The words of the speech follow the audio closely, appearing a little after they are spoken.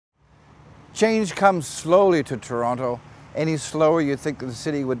Change comes slowly to Toronto. Any slower, you'd think the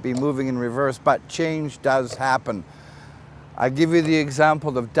city would be moving in reverse, but change does happen. I give you the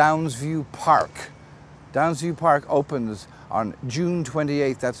example of Downsview Park. Downsview Park opens on June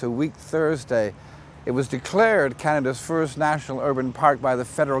 28th, that's a week Thursday. It was declared Canada's first national urban park by the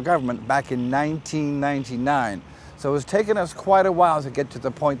federal government back in 1999. So it's taken us quite a while to get to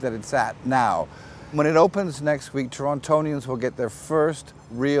the point that it's at now. When it opens next week, Torontonians will get their first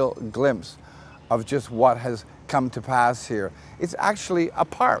real glimpse of just what has come to pass here. It's actually a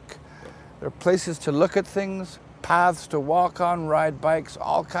park. There are places to look at things, paths to walk on, ride bikes,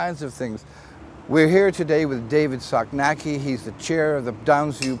 all kinds of things. We're here today with David Soknacki. He's the chair of the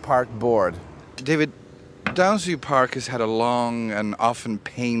Downsview Park board. David, Downsview Park has had a long and often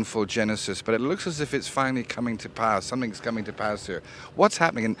painful genesis, but it looks as if it's finally coming to pass. Something's coming to pass here. What's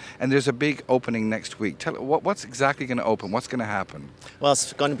happening? And there's a big opening next week. Tell what's exactly going to open? What's going to happen? Well,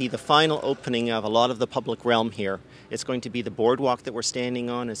 it's going to be the final opening of a lot of the public realm here. It's going to be the boardwalk that we're standing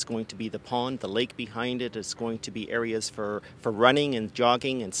on. It's going to be the pond, the lake behind it. It's going to be areas for running and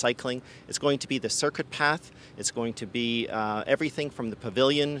jogging and cycling. It's going to be the circuit path. It's going to be everything from the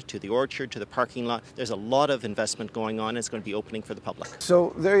pavilion to the orchard to the parking lot. There's a lot of investment going on. It's going to be opening for the public.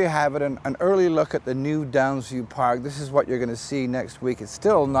 So there you have it, an early look at the new Downsview Park. This is what you're going to see next week. It's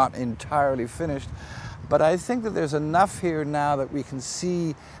still not entirely finished, but I think that there's enough here now that we can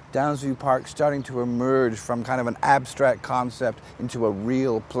see Downsview Park starting to emerge from kind of an abstract concept into a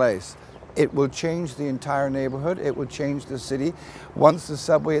real place. It will change the entire neighborhood. It will change the city. Once the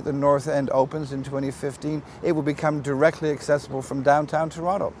subway at the north end opens in 2015, it will become directly accessible from downtown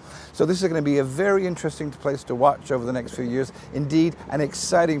Toronto. So this is going to be a very interesting place to watch over the next few years. Indeed, an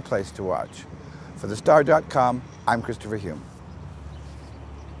exciting place to watch. For thestar.com, I'm Christopher Hume.